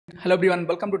Hello everyone,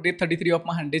 welcome to day 33 of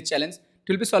my 100 challenge.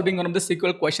 We'll be solving one of the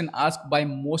SQL question asked by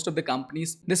most of the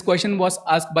companies. This question was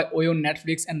asked by Oyo,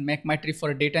 Netflix and McMytree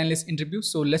for a data analyst interview.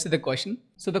 So let's see the question.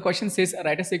 So the question says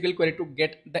write a SQL query to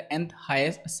get the nth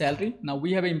highest salary. Now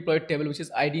we have an employee table which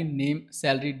is ID, name,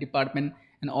 salary, department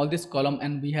and all this column,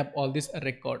 and we have all this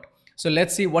record. So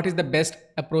let's see what is the best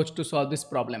approach to solve this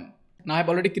problem. Now I have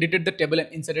already created the table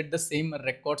and inserted the same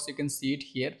records. You can see it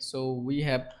here. So we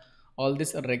have all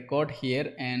this record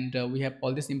here, and we have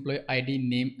all this employee ID,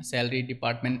 name, salary,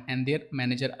 department and their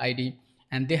manager ID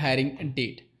and the hiring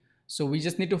date. So we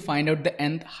just need to find out the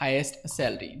nth highest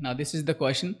salary. Now this is the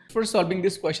question. For solving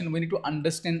this question, we need to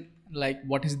understand like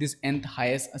what is this nth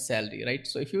highest salary, right?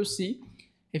 So if you see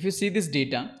this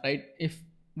data, right, if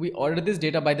we order this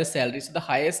data by the salary, so the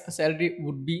highest salary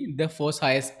would be the first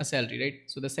highest salary, right?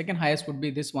 So the second highest would be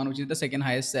this one, which is the second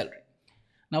highest salary.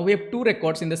 Now we have two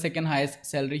records in the second highest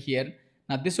salary here.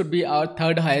 Now this would be our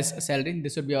third highest salary.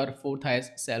 This would be our fourth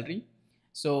highest salary.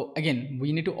 So again,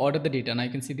 we need to order the data. Now you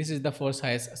can see this is the first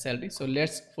highest salary. So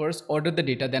let's first order the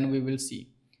data, then we will see.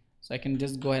 So I can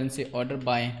just go ahead and say order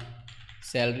by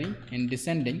salary in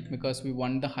descending because we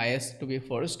want the highest to be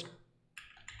first.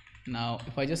 Now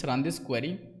if I just run this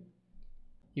query,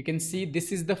 you can see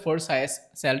this is the first highest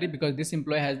salary because this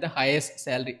employee has the highest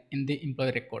salary in the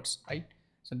employee records, right?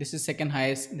 So this is second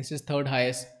highest, this is third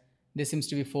highest, this seems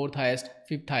to be fourth highest,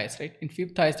 fifth highest, right? In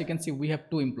fifth highest, you can see we have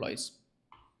two employees.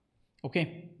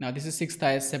 Okay, now this is sixth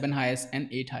highest, seventh highest and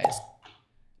eighth highest.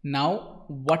 Now,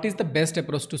 what is the best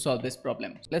approach to solve this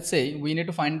problem? Let's say we need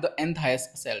to find the nth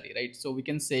highest salary, right? So we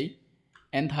can say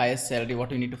nth highest salary, what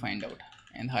we need to find out?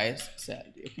 Nth highest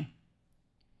salary, okay.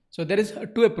 So there is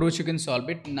two approach you can solve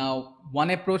it. Now, one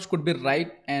approach could be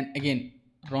right and again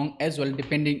wrong as well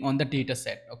depending on the data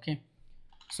set, okay.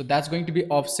 So that's going to be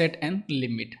offset and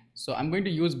limit. So I'm going to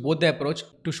use both the approach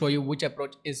to show you which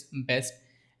approach is best,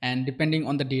 and depending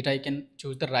on the data you can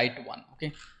choose the right one,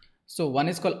 okay. So one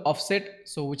is called offset,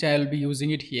 so which I will be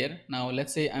using it here. Now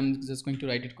let's say I'm just going to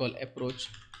write it called approach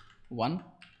 1.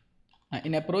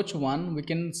 In approach 1 we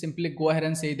can simply go ahead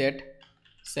and say that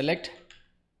select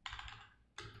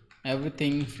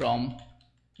everything from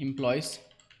employees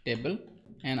table,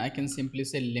 and I can simply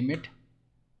say limit,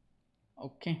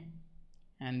 okay.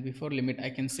 And before limit I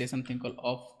can say something called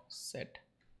offset,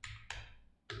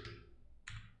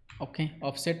 okay,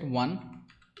 offset 1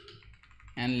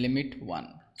 and limit 1.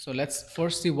 So let's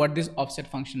first see what this offset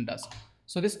function does.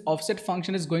 So this offset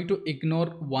function is going to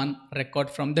ignore one record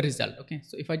from the result, okay.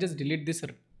 So if I just delete this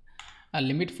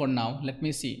limit for now, let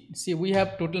me see we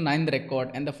have total 9 record,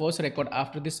 and the first record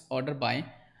after this order by,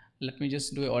 let me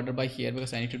just do an order by here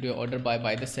because I need to do an order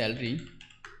by the salary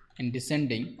in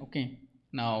descending, okay.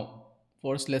 Now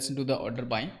first let's do the order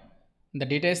by. The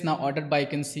data is now ordered by, you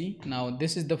can see now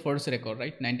this is the first record,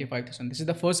 right, 95,000. This is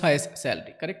the first highest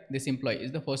salary, correct? This employee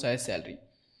is the first highest salary.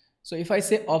 So if I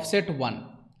say offset 1,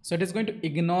 so it is going to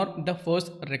ignore the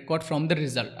first record from the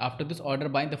result. After this order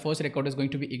by, the first record is going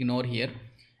to be ignored here.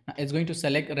 Now it's going to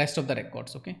select rest of the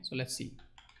records, okay. So let's see,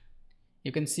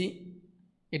 you can see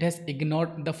it has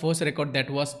ignored the first record that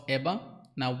was Eba.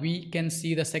 Now we can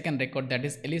see the second record, that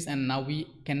is Alice, and now we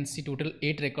can see total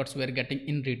 8 records we are getting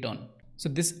in return. So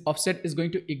this offset is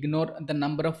going to ignore the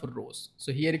number of rows.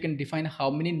 So here you can define how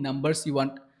many numbers you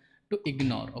want to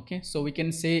ignore, okay. So we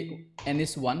can say n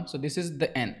is 1, so this is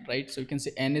the n, right? So you can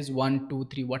say n is 1, 2,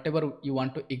 3, whatever you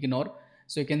want to ignore,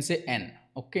 so you can say n,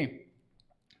 okay.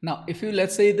 Now if you,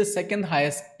 let's say the second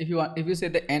highest, if you say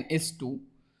the n is 2,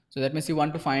 so that means you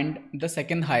want to find the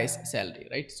second highest salary,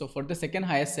 right? So for the second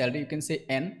highest salary you can say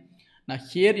n. Now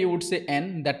here you would say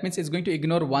n, that means it's going to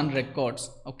ignore 1 records,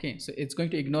 okay. So it's going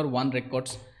to ignore 1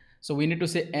 records, so we need to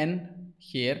say n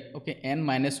here, okay, n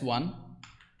minus 1,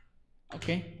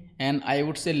 okay. And I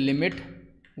would say limit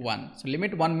 1. So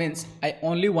limit 1 means I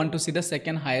only want to see the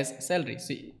second highest salary.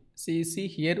 See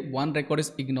here 1 record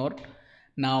is ignored.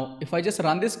 Now if I just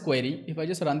run this query,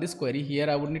 here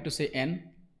I would need to say n,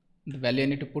 the value I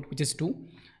need to put, which is 2.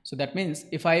 So that means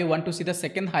if I want to see the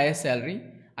second highest salary,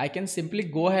 I can simply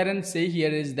go ahead and say here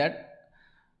is that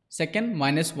second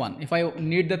minus 1. If I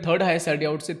need the third highest salary, I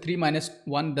would say 3 minus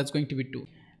 1, that's going to be 2.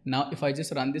 Now if I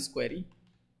just run this query,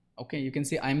 okay, you can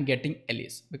see I'm getting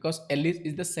Alice because Alice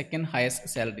is the second highest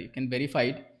salary. You can verify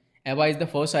it. Eva is the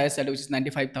first highest salary, which is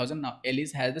 95,000. Now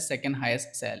Alice has the second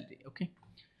highest salary, okay.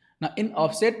 Now in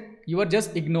offset, you are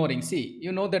just ignoring. See,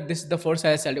 you know that this is the first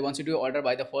highest salary. Once you do order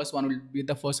by, the first one will be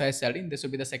the first highest salary. This will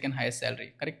be the second highest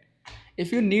salary, correct?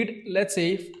 If you need, let's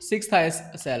say, sixth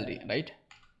highest salary, right?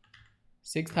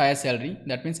 Sixth highest salary,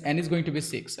 that means n is going to be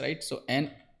 6, right? So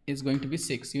n is going to be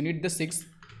 6. You need the sixth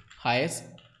highest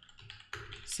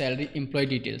salary employee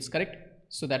details, correct?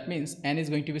 So that means n is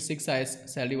going to be 6 highest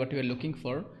salary what we are looking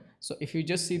for. So if you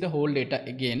just see the whole data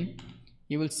again,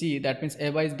 you will see that means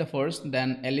Eva is the first,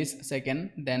 then L is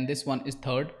second, then this one is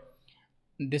third,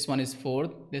 this one is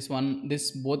fourth,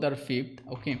 this both are fifth.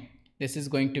 Okay, this is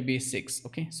going to be 6.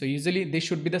 Okay, so usually this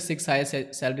should be the 6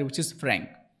 highest salary, which is frank.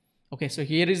 Okay, so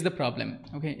here is the problem.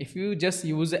 Okay, if you just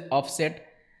use offset,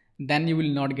 then you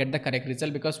will not get the correct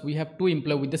result, because we have two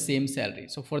employees with the same salary.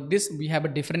 So for this we have a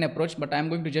different approach, but I'm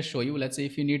going to just show you. Let's say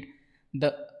if you need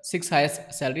the 6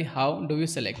 highest salary, how do you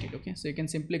select it? Okay, so you can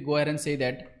simply go ahead and say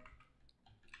that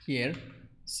here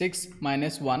 6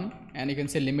 minus 1, and you can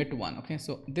say limit 1. Okay,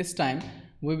 so this time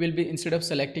we will be, instead of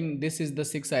selecting this is the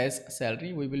 6 highest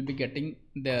salary, we will be getting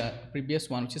the previous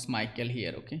one, which is Michael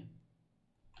here. Okay,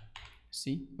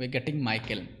 see, we're getting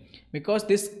Michael, because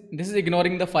this is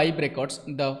ignoring the 5 records,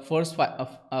 the first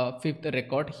fifth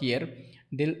record here,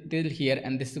 till here,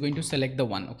 and this is going to select the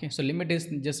one. Okay, so limit is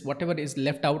just whatever is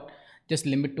left out, just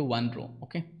limit to one row.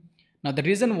 Okay, now the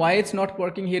reason why it's not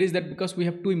working here is that because we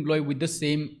have two employees with the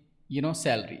same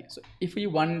salary. So if we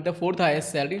want the 4th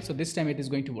highest salary, so this time it is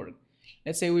going to work.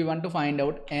 Let's say we want to find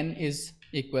out n is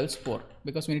equals 4,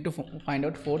 because we need to find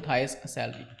out 4th highest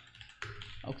salary.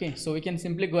 Okay, so we can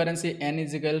simply go ahead and say n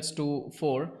is equals to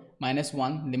 4 minus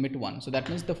 1 limit 1. So that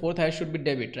means the 4th highest should be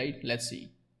debit, right? Let's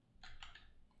see.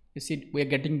 You see, we are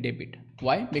getting debit.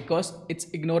 Why? Because it's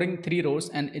ignoring 3 rows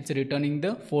and it's returning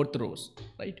the 4th rows,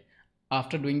 right?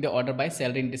 After doing the order by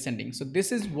salary in descending. So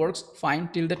this is works fine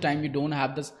till the time you don't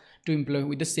have this two employees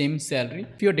with the same salary.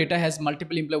 If your data has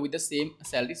multiple employees with the same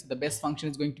salary, so the best function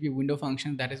is going to be window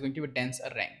function, that is going to be dense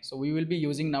rank. So we will be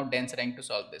using now dense rank to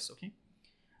solve this. Okay,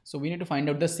 so we need to find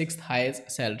out the 6th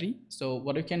highest salary. So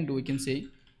what we can do, we can say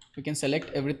we can select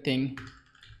everything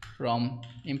from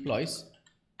employees.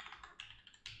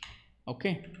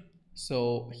 Okay,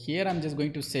 so here I'm just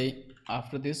going to say,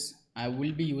 after this I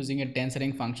will be using a dense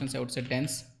rank function. So I would say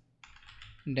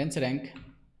dense rank,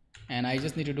 and I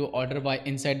just need to do order by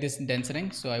inside this dense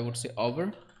rank. So I would say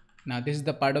over. Now this is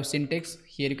the part of syntax.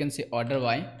 Here you can say order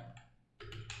by.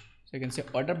 So you can say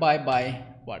order by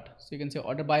what? So you can say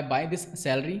order by this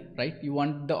salary, right? You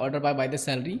want the order by the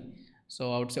salary.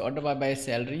 So I would say order by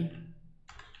salary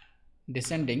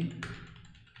descending.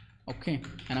 Okay,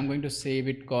 and I'm going to save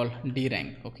it called d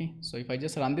rank. Okay, so if I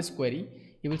just run this query,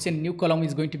 you will see a new column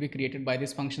is going to be created by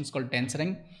this function called dense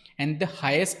rank, and the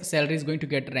highest salary is going to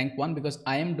get rank 1, because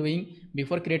I am doing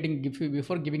before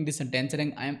giving this a dense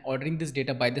rank, I am ordering this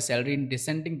data by the salary in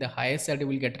descending. The highest salary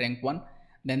will get rank 1,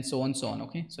 then so on.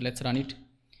 Okay, so let's run it.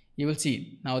 You will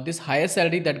see now this highest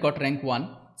salary that got rank 1,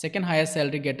 second highest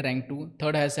salary get rank 2,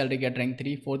 third highest salary get rank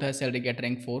 3, fourth highest salary get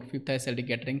rank 4, fifth highest salary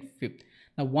get rank 5th.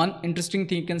 Now one interesting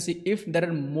thing you can see, if there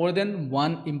are more than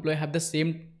one employee have the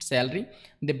same salary,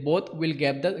 they both will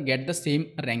get the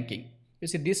same ranking. You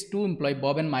see, these two employees,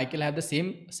 Bob and Michael, have the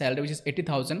same salary, which is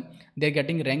 80,000. They're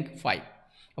getting rank 5.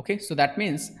 Okay, so that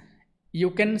means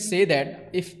you can say that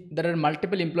if there are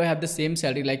multiple employees have the same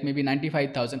salary, like maybe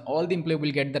 95,000, all the employees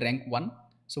will get the rank 1.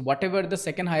 So whatever the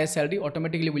second highest salary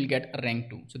automatically will get a rank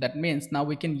 2. So that means now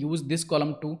we can use this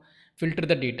column to filter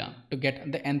the data to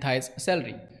get the nth highest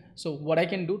salary. So what I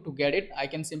can do to get it, I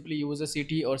can simply use a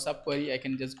CT or subquery. I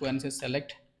can just go and say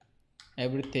select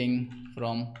everything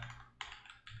from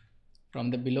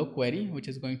the below query, which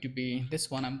is going to be this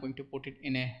one. I'm going to put it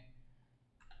in a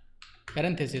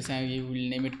parenthesis, and we will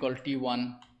name it called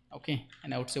T1. Okay,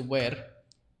 and I would say where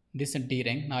this is D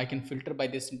rank. Now I can filter by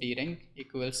this D rank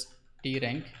equals T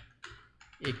rank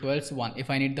equals 1. If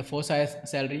I need the first highest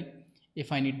salary,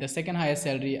 if I need the second highest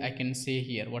salary, I can say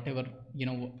here whatever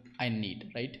I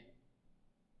need, right?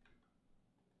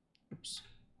 Oops.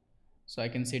 So I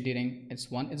can say D rank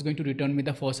it's 1. It's going to return me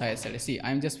the first highest salary. See,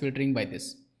 I'm just filtering by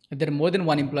this. If there are more than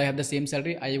one employee have the same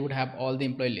salary, I would have all the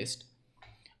employee list.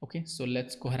 Okay, so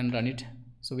let's go ahead and run it.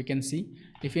 So we can see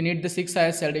if you need the 6th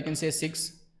highest salary, you can say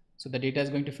 6. So the data is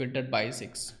going to filter by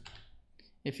 6.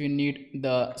 If you need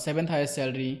the 7th highest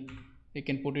salary, you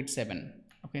can put it 7.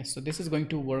 Okay, so this is going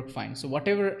to work fine. So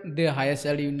whatever the highest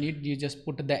salary you need, you just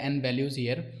put the n values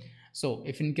here. So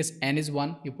if in case n is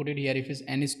 1, you put it here. If it's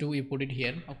n is 2, you put it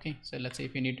here. Okay, so let's say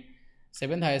if you need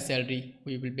 7th highest salary,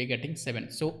 we will be getting 7.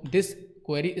 So this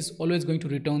query is always going to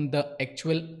return the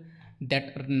actual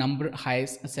that number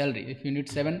highest salary. If you need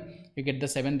 7, you get the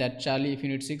 7 that Charlie. If you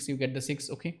need 6, you get the 6.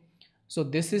 Okay, so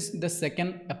this is the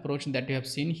second approach that you have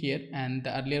seen here, and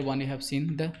the earlier one you have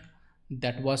seen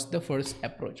that was the first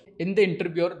approach. In the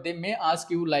interviewer, they may ask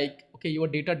you like, okay, your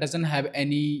data doesn't have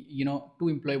any two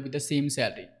employees with the same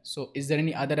salary, so is there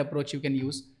any other approach you can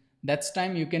use? That's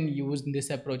time you can use this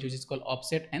approach, which is called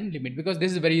offset and limit, because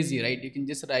this is very easy, right? You can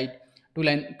just write two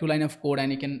line of code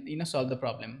and you can solve the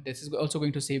problem. This is also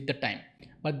going to save the time,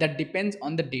 but that depends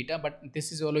on the data, but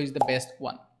this is always the best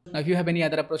one. Now if you have any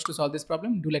other approach to solve this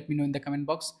problem, do let me know in the comment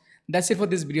box. That's it for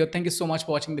this video. Thank you so much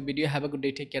for watching the video. Have a good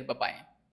day. Take care. Bye bye.